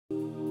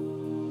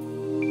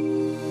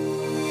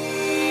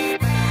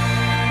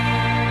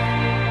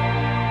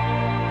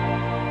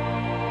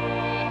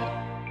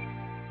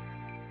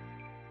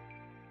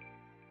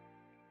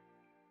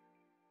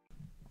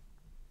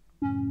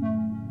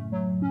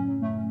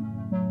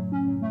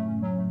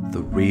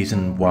The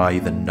reason why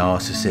the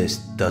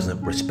narcissist doesn't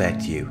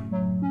respect you.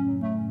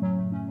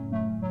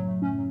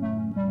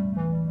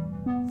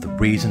 The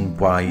reason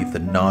why the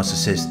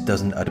narcissist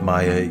doesn't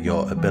admire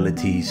your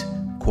abilities,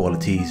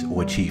 qualities,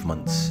 or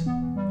achievements.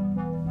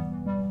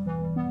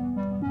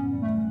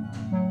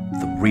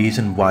 The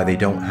reason why they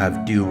don't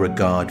have due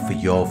regard for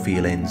your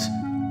feelings,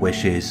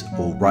 wishes,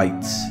 or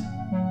rights.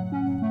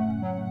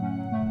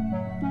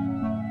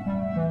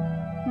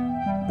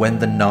 When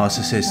the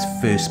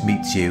narcissist first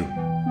meets you,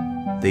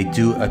 they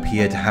do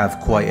appear to have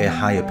quite a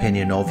high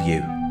opinion of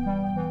you.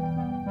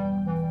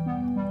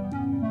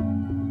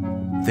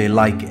 They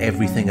like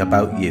everything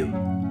about you,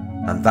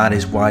 and that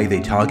is why they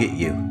target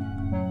you.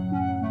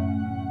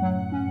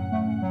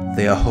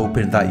 They are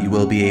hoping that you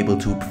will be able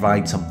to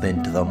provide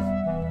something to them,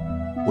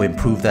 or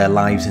improve their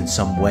lives in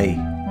some way.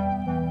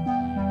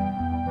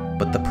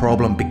 But the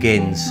problem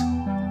begins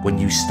when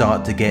you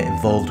start to get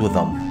involved with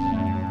them,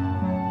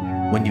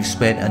 when you've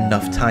spent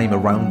enough time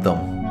around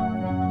them,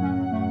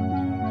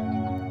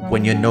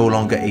 when you're no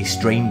longer a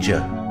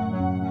stranger,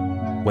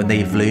 when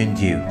they've learned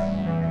you.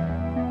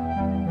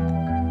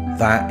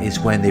 That is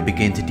when they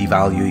begin to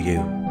devalue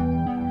you.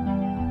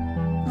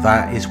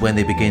 That is when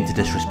they begin to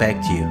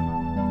disrespect you.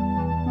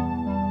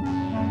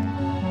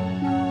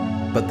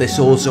 But this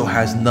also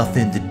has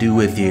nothing to do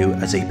with you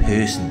as a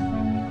person.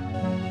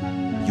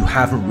 You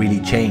haven't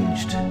really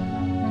changed.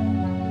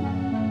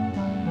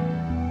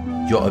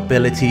 Your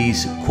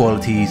abilities,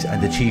 qualities,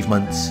 and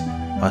achievements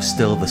are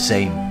still the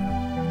same.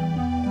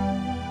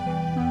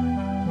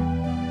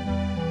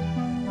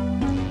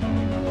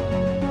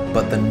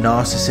 But the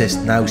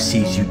narcissist now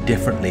sees you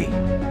differently,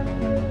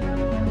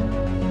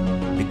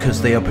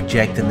 because they are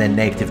projecting their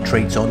negative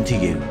traits onto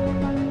you.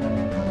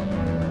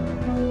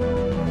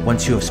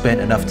 Once you have spent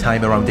enough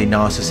time around a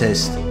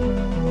narcissist,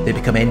 they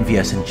become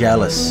envious and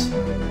jealous.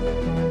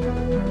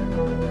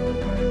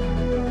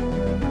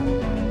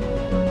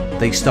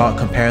 They start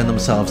comparing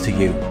themselves to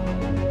you.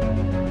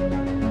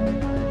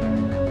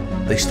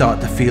 They start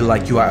to feel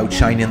like you are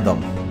outshining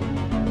them.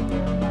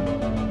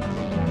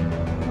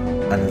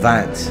 And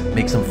that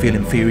makes them feel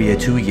inferior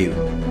to you.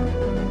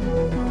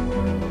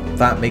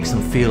 That makes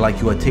them feel like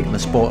you are taking the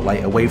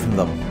spotlight away from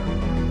them.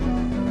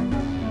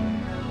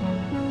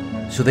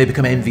 So they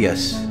become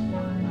envious.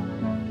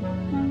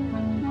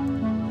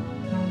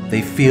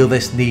 They feel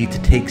this need to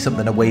take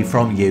something away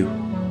from you,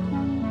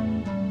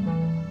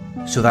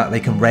 so that they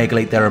can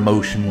regulate their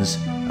emotions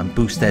and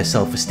boost their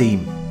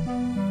self-esteem.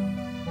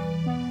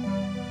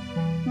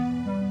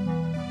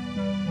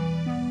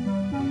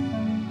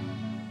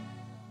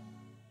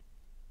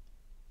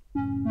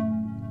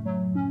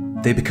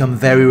 They become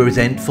very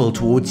resentful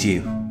towards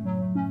you,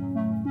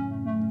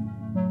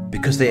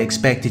 because they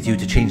expected you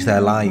to change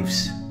their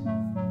lives.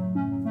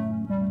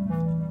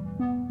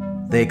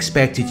 They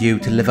expected you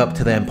to live up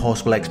to their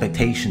impossible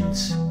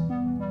expectations.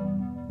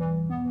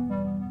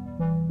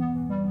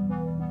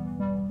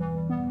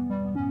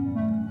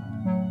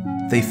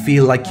 They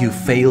feel like you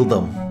failed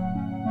them.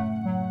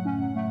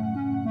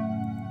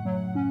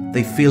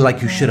 They feel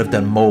like you should have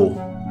done more.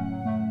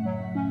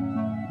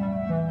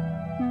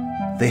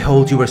 They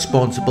hold you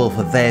responsible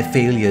for their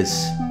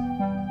failures,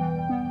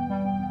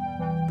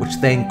 which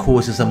then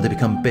causes them to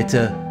become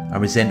bitter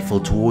and resentful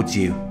towards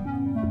you.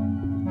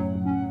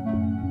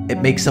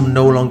 It makes them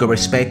no longer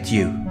respect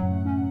you.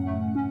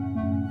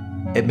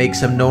 It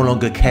makes them no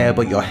longer care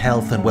about your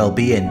health and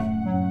well-being.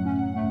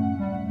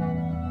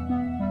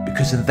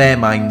 Because in their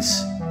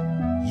minds,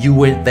 you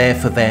weren't there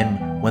for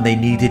them when they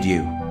needed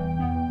you.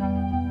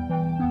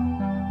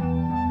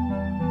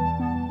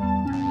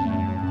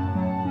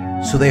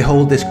 So they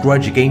hold this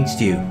grudge against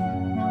you,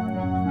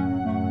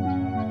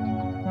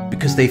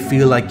 because they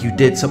feel like you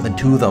did something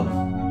to them.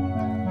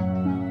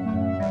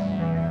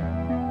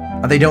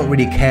 And they don't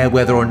really care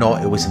whether or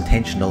not it was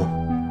intentional.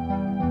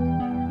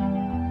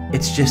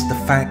 It's just the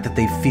fact that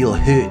they feel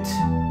hurt.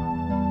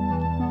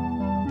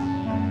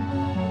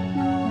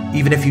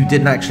 Even if you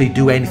didn't actually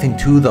do anything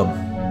to them,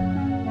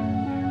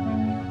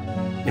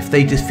 if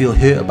they just feel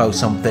hurt about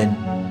something,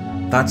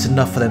 that's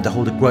enough for them to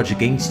hold a grudge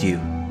against you.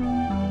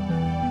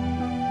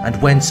 And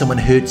when someone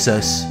hurts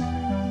us,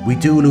 we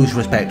do lose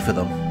respect for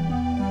them.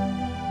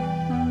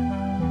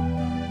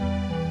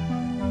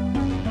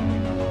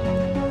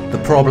 The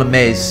problem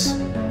is,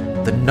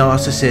 the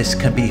narcissist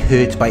can be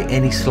hurt by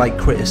any slight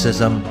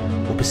criticism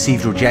or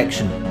perceived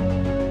rejection.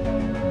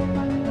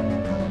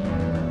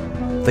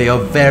 They are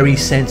very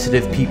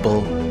sensitive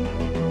people,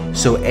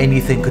 so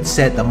anything could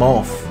set them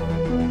off.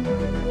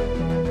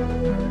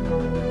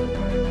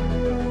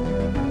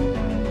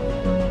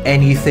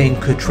 Anything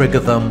could trigger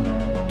them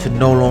to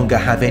no longer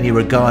have any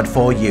regard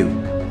for you.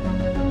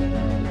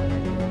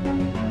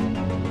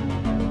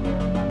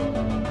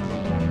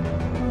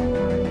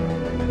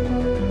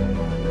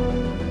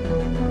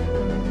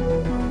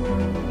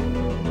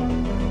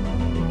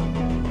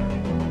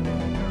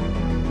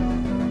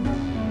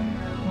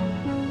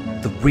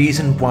 The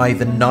reason why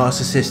the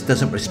narcissist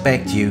doesn't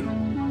respect you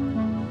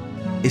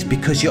is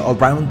because you're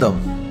around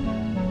them.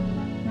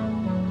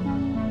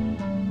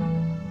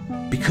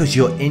 because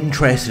you're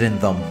interested in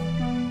them.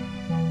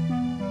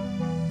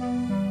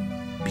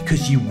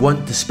 Because you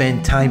want to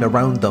spend time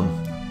around them.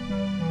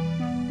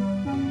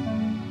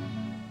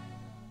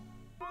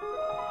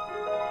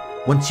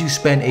 Once you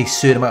spend a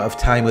certain amount of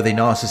time with a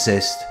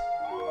narcissist,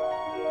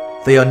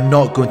 they are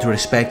not going to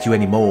respect you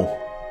anymore.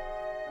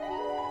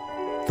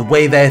 The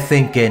way they're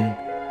thinking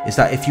is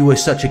that if you were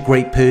such a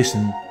great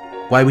person,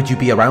 why would you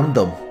be around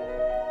them?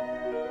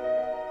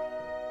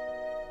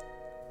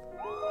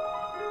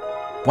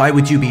 Why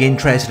would you be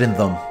interested in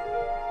them?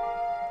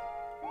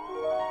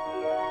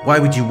 Why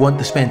would you want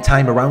to spend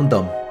time around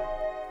them?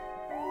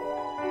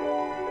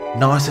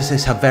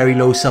 Narcissists have very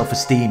low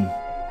self-esteem.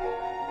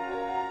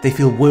 They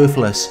feel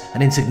worthless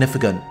and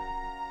insignificant.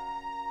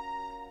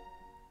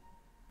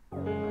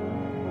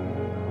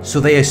 So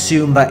they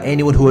assume that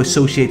anyone who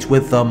associates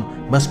with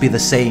them must be the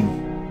same.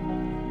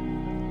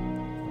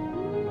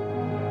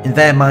 In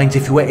their minds,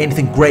 if you were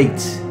anything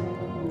great,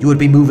 you would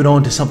be moving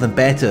on to something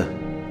better.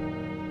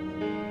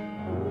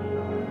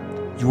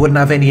 You wouldn't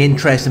have any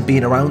interest in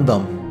being around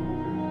them.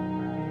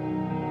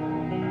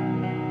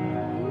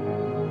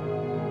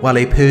 While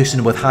a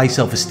person with high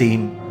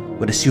self-esteem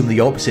would assume the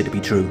opposite to be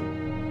true.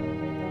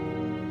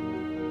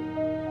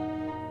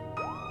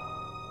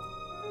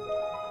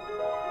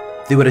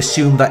 They would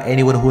assume that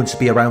anyone who wants to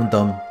be around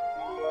them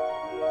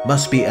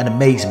must be an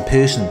amazing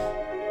person.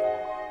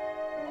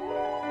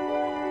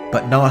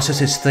 But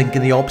narcissists think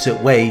in the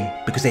opposite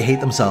way because they hate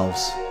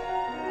themselves.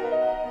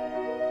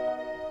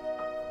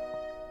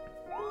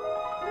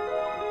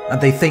 And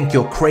they think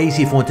you're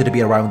crazy for wanting to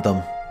be around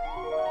them.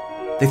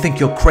 They think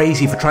you're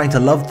crazy for trying to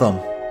love them,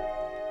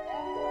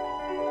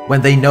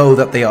 when they know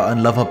that they are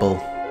unlovable.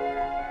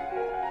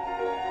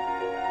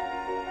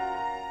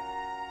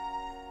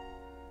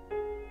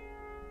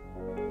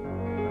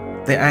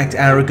 They act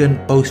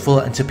arrogant, boastful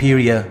and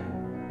superior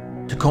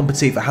to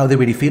compensate for how they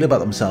really feel about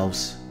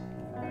themselves.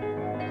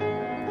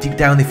 Deep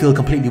down they feel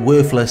completely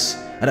worthless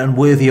and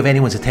unworthy of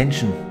anyone's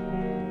attention.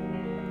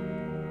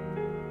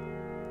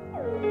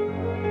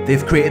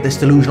 They've created this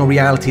delusional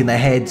reality in their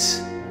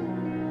heads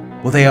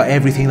where they are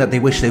everything that they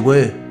wish they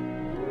were.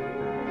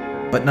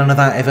 But none of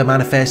that ever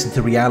manifests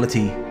into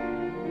reality.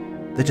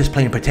 They're just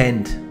playing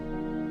pretend.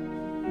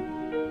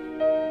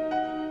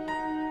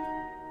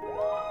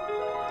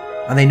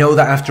 And they know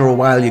that after a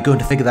while you're going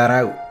to figure that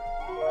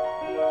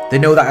out. They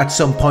know that at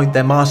some point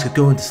their mask is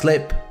going to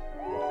slip.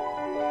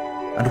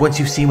 And once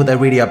you've seen what they're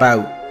really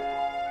about,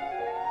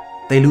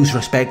 they lose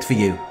respect for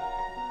you.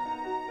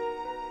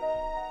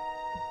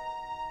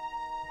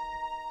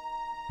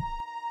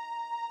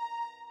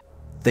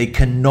 They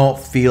cannot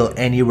feel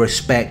any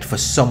respect for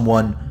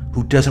someone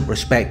who doesn't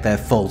respect their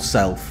full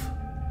self.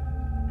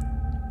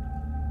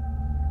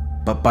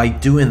 But by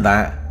doing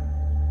that,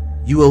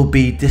 you will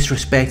be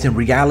disrespecting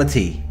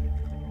reality.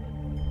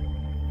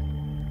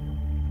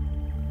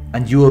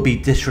 And you will be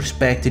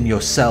disrespecting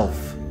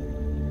yourself.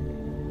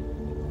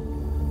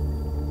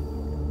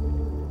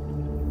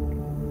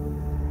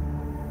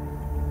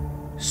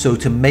 So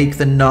to make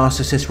the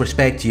narcissist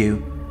respect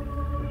you,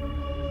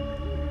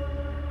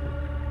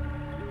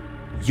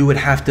 you would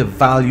have to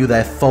value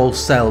their false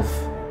self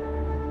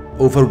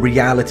over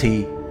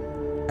reality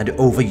and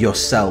over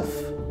yourself.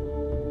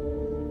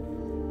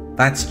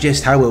 That's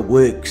just how it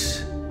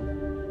works.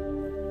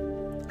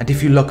 And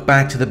if you look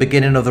back to the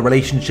beginning of the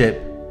relationship,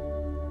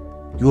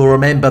 you will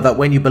remember that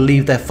when you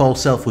believed their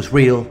false self was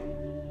real,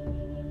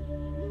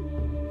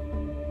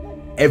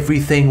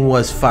 everything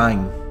was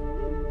fine.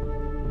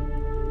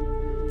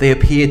 They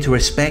appeared to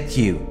respect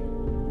you.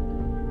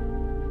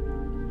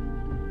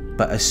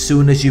 But as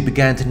soon as you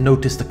began to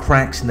notice the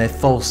cracks in their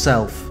false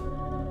self,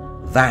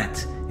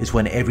 that is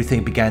when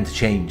everything began to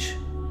change.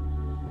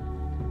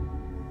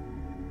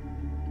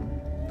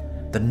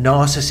 The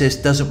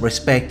narcissist doesn't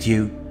respect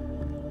you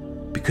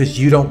because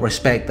you don't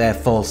respect their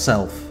false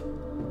self.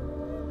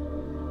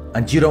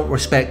 And you don't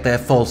respect their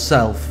false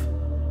self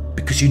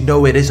because you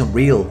know it isn't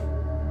real.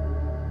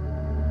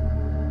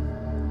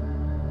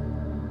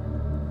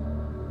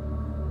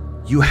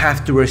 You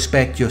have to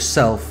respect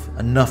yourself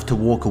enough to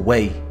walk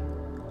away.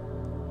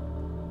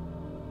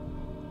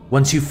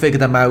 Once you figure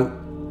them out,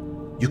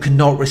 you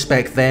cannot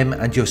respect them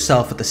and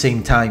yourself at the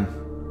same time.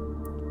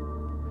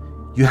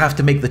 You have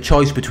to make the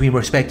choice between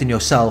respecting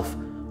yourself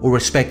or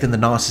respecting the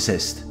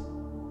narcissist.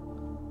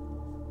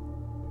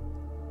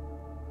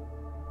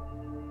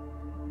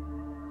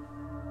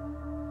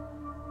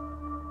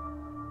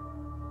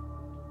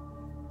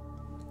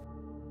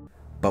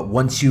 But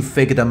once you've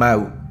figured them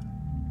out,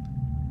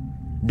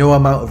 no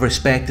amount of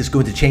respect is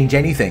going to change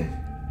anything.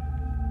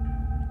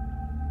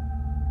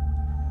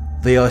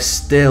 They are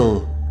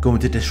still going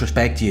to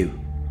disrespect you.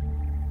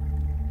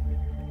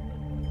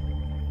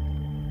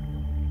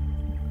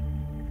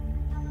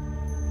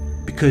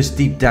 Because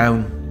deep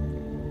down,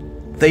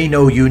 they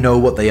know you know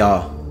what they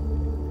are.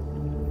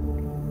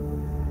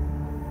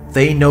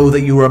 They know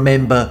that you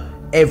remember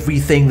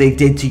everything they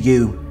did to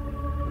you.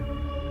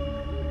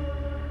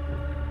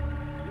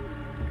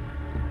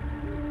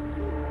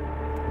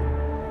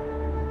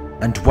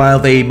 And while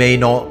they may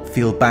not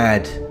feel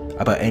bad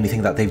about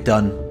anything that they've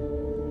done.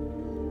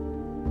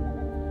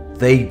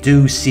 They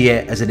do see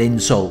it as an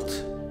insult.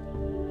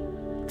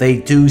 They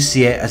do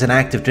see it as an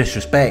act of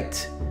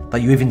disrespect,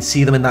 that you even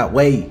see them in that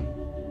way.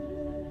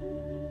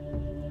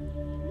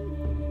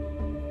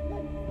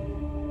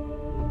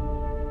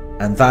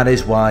 And that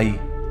is why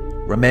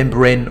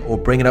remembering or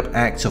bringing up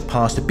acts of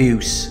past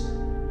abuse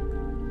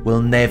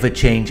will never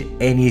change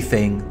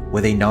anything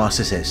with a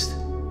narcissist.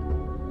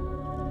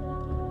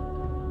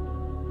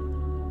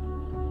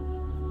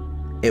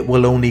 It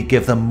will only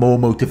give them more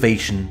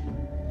motivation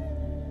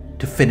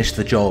to finish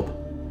the job.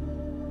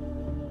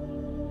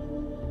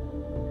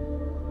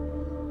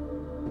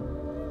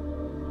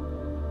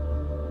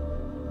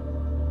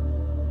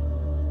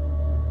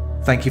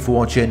 Thank you for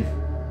watching.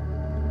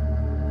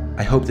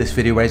 I hope this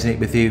video resonated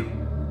with you.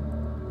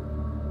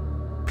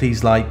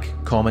 Please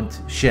like,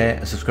 comment, share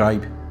and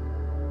subscribe.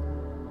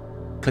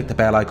 Click the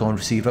bell icon to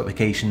receive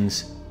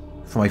notifications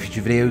for my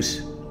future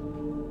videos.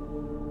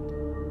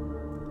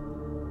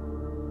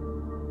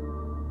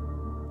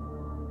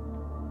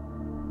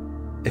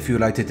 If you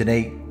would like to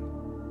donate,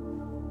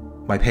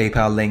 my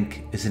PayPal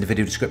link is in the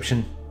video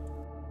description.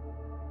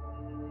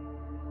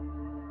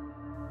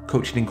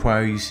 Coaching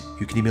inquiries,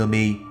 you can email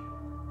me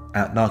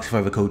at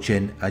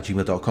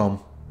narcsurvivorcoaching@gmail.com.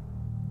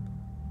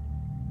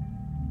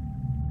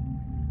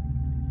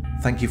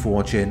 Thank you for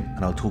watching,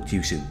 and I'll talk to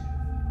you soon.